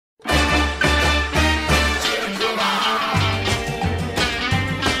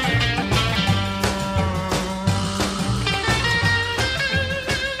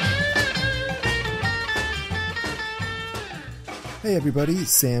Hey everybody,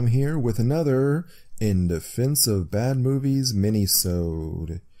 Sam here with another In Defense of Bad Movies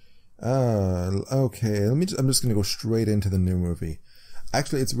Minisode. Okay, I'm just gonna go straight into the new movie.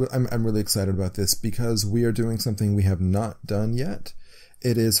 Actually, I'm really excited about this because we are doing something we have not done yet.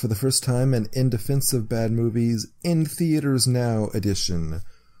 It is for the first time an In Defense of Bad Movies in Theaters Now edition.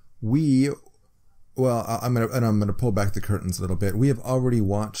 I'm gonna pull back the curtains a little bit. We have already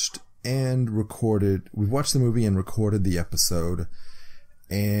watched and recorded. We've watched the movie and recorded the episode,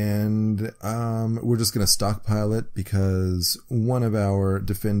 and we're just gonna stockpile it because one of our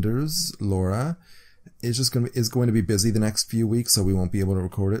defenders, Laura, is going to be busy the next few weeks, so we won't be able to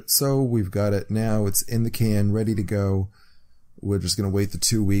record it. So we've got it now. It's in the can, ready to go. We're just gonna wait the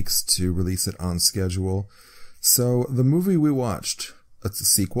 2 weeks to release it on schedule. So the movie we watched, it's a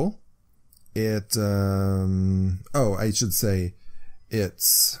sequel.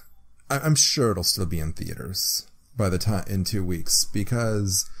 I'm sure it'll still be in theaters by the time in 2 weeks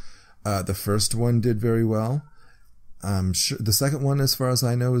because the first one did very well. I'm sure the second one, as far as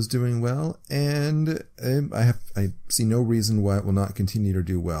I know, is doing well, and I see no reason why it will not continue to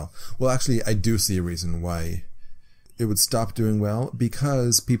do well. Well, actually, I do see a reason why it would stop doing well,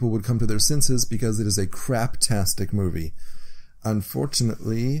 because people would come to their senses because it is a craptastic movie.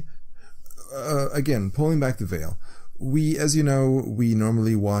 Unfortunately, again, pulling back the veil, as you know, we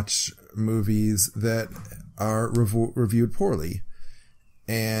normally watch movies that are reviewed poorly.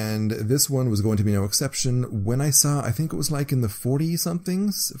 And this one was going to be no exception. When I saw, I think it was like in the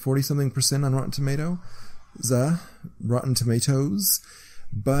 40-something% on Rotten Tomatoes.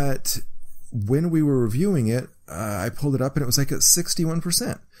 But when we were reviewing it, I pulled it up and it was like at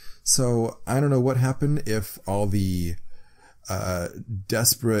 61%. So I don't know what happened, if all the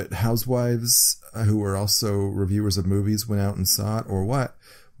desperate housewives who were also reviewers of movies went out and saw it or what,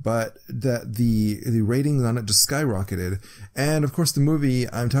 but that the ratings on it just skyrocketed. And of course the movie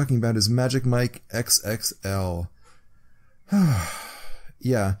I'm talking about is Magic Mike XXL.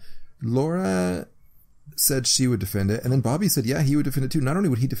 Yeah, Laura said she would defend it, and then Bobby said yeah, he would defend it too. Not only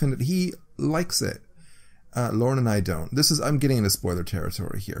would he defend it, he likes it. Lauren and I don't. I'm getting into spoiler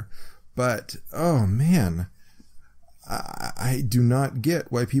territory here, but oh man, I do not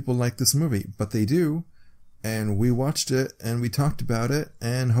get why people like this movie, but they do, and we watched it, and we talked about it,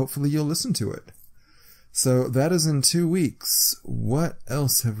 and hopefully you'll listen to it. So that is in 2 weeks. What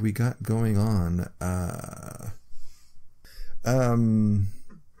else have we got going on?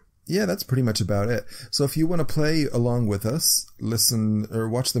 Yeah, that's pretty much about it. So if you want to play along with us, listen, or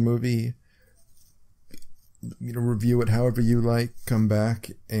watch the movie, review it however you like, come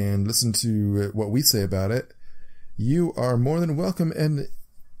back and listen to what we say about it, you are more than welcome and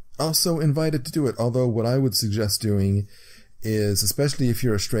also invited to do it. Although what I would suggest doing is, especially if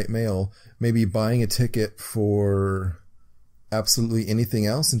you're a straight male, maybe buying a ticket for absolutely anything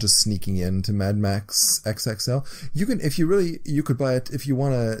else and just sneaking into Mad Max XXL. You could buy it if you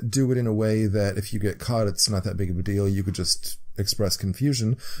want to do it in a way that if you get caught, it's not that big of a deal. You could just express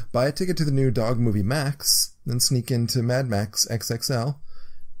confusion. Buy a ticket to the new dog movie Max, then sneak into Mad Max XXL.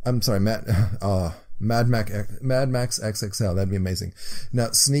 I'm sorry, Mad Max XXL. That'd be amazing.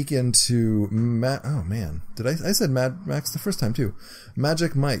 Now sneak into oh man, I said Mad Max the first time too.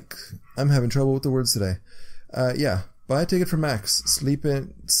 Magic Mike. I'm having trouble with the words today. Yeah. Buy a ticket for Max, sneak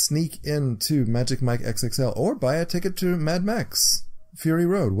into Magic Mike XXL, or buy a ticket to Mad Max Fury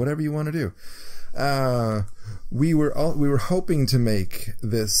Road, whatever you want to do. We were hoping to make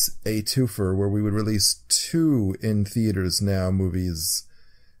this a twofer where we would release 2 in theaters now movies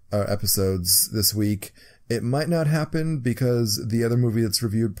episodes this week. It might not happen because the other movie that's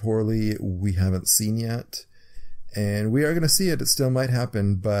reviewed poorly we haven't seen yet, and we are going to see it. It still might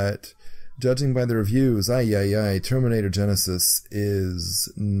happen, but judging by the reviews, Terminator Genesis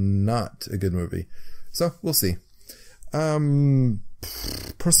is not a good movie. So, we'll see.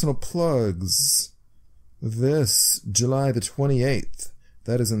 Personal plugs. This July the 28th,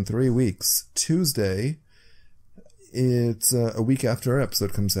 that is in 3 weeks, Tuesday, it's a week after our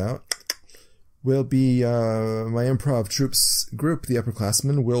episode comes out, will be my improv troops group, the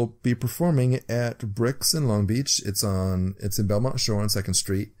Upperclassmen, will be performing at Bricks in Long Beach. It's in Belmont Shore on 2nd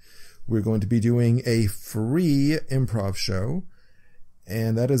Street. We're going to be doing a free improv show,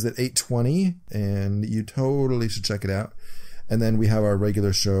 and that is at 8:20, and you totally should check it out. And then we have our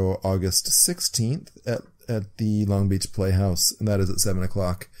regular show August 16th at the Long Beach Playhouse, and that is at 7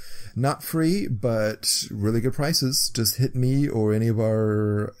 o'clock. Not free, but really good prices. Just hit me or any of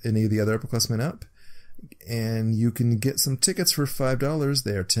the other upperclassmen up, and you can get some tickets for $5.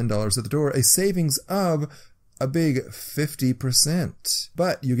 They are $10 at the door, a savings of a big 50%.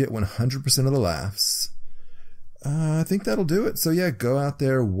 But you get 100% of the laughs. I think that'll do it. So yeah, go out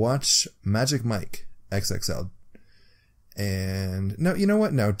there, watch Magic Mike XXL. And no, you know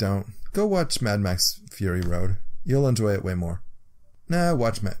what? No, don't. Go watch Mad Max Fury Road. You'll enjoy it way more. Nah,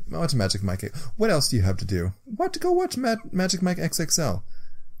 watch Magic Mike. What else do you have to do? Go watch Magic Mike XXL.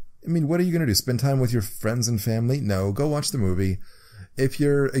 I mean, what are you going to do? Spend time with your friends and family? No, go watch the movie. If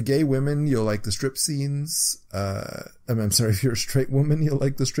you're a gay woman, you'll like the strip scenes. I'm sorry, if you're a straight woman, you'll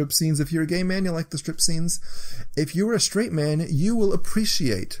like the strip scenes. If you're a gay man, you'll like the strip scenes. If you're a straight man, you will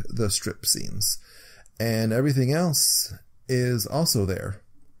appreciate the strip scenes. And everything else is also there.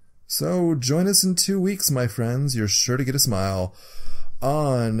 So join us in 2 weeks, my friends. You're sure to get a smile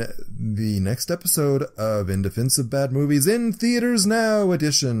on the next episode of In Defense of Bad Movies in Theaters Now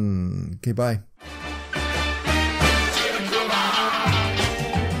edition. Okay, bye.